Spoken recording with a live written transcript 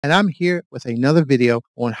And I'm here with another video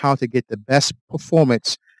on how to get the best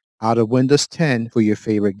performance out of Windows 10 for your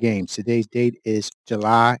favorite games. Today's date is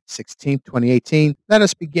July 16th, 2018. Let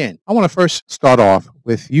us begin. I want to first start off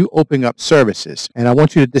with you opening up services, and I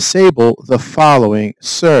want you to disable the following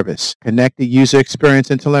service: connected user experience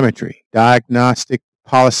and telemetry, diagnostic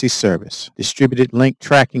policy service, distributed link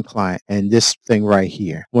tracking client, and this thing right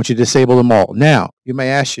here. I want you to disable them all. Now, you may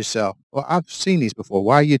ask yourself, well, I've seen these before.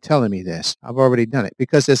 Why are you telling me this? I've already done it.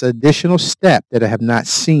 Because there's an additional step that I have not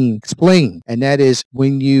seen explained, and that is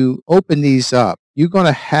when you open these up, you're going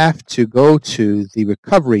to have to go to the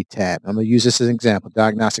recovery tab. I'm going to use this as an example,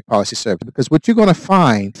 diagnostic policy service, because what you're going to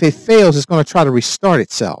find, if it fails, it's going to try to restart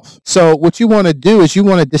itself. So what you want to do is you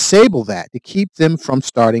want to disable that to keep them from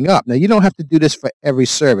starting up. Now, you don't have to do this for every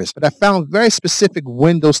service, but I found very specific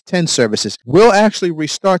Windows 10 services will actually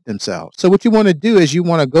restart themselves. So what you want to do is you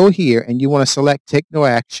want to go here and you want to select take no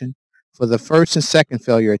action. For the first and second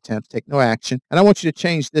failure attempts, take no action. And I want you to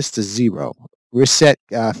change this to 0. Reset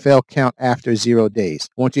fail count after 0 days.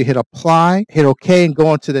 I want you to hit apply, hit OK, and go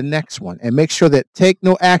on to the next one. And make sure that take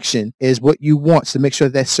no action is what you want, so make sure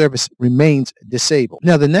that service remains disabled.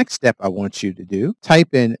 Now, the next step I want you to do,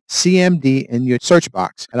 type in CMD in your search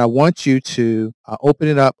box. And I want you to open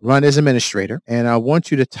it up, run as administrator. And I want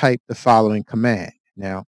you to type the following command.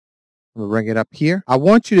 Now, I'm going to bring it up here. I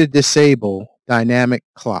want you to disable dynamic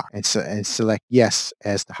clock and select yes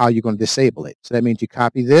as to how you're going to disable it. So that means you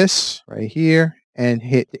copy this right here and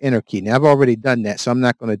hit the enter key. Now, I've already done that, so I'm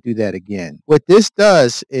not going to do that again. What this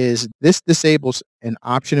does is this disables an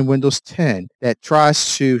option in Windows 10 that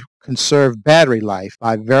tries to conserve battery life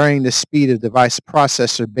by varying the speed of the device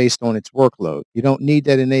processor based on its workload. You don't need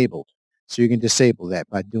that enabled, so you can disable that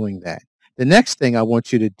by doing that. The next thing I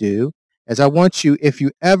want you to do is I want you, if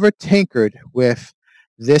you ever tinkered with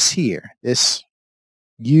this here, this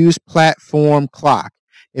useplatformclock,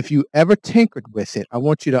 if you ever tinkered with it, I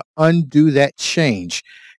want you to undo that change.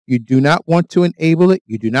 You do not want to enable it.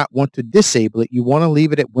 You do not want to disable it. You want to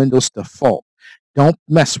leave it at Windows default. Don't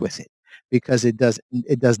mess with it because it does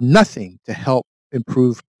nothing to help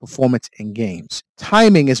improve performance in games.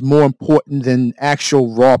 Timing is more important than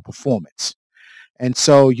actual raw performance. And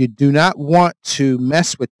so you do not want to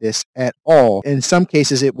mess with this at all. In some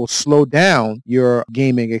cases, it will slow down your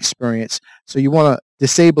gaming experience. So you want to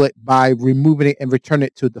disable it by removing it and return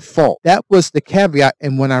it to default. That was the caveat.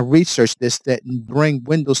 And when I researched this, that bring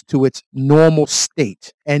Windows to its normal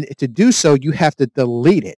state. And to do so, you have to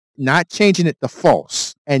delete it, not changing it to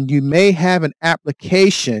false. And you may have an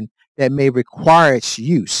application that may require its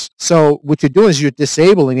use. So what you're doing is you're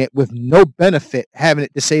disabling it with no benefit having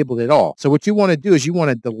it disabled at all. So what you want to do is you want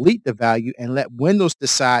to delete the value and let Windows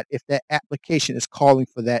decide if that application is calling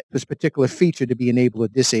for this particular feature to be enabled or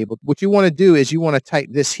disabled. What you want to do is you want to type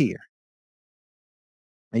this here.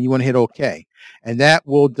 And you want to hit OK. And that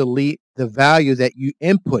will delete the value that you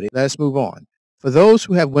inputted. Let's move on. For those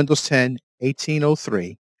who have Windows 10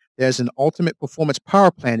 1803, there's an ultimate performance power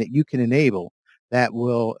plan that you can enable that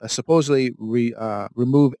will supposedly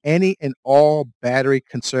remove any and all battery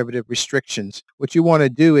conservative restrictions. What you want to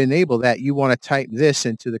do, enable that, you want to type this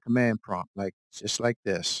into the command prompt, just like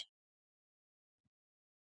this.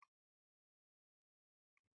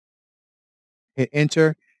 Hit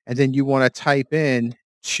enter, and then you want to type in,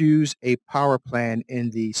 choose a power plan in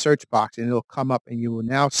the search box, and it'll come up, and you will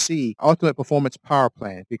now see Ultimate Performance Power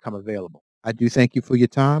Plan become available. I do thank you for your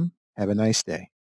time. Have a nice day.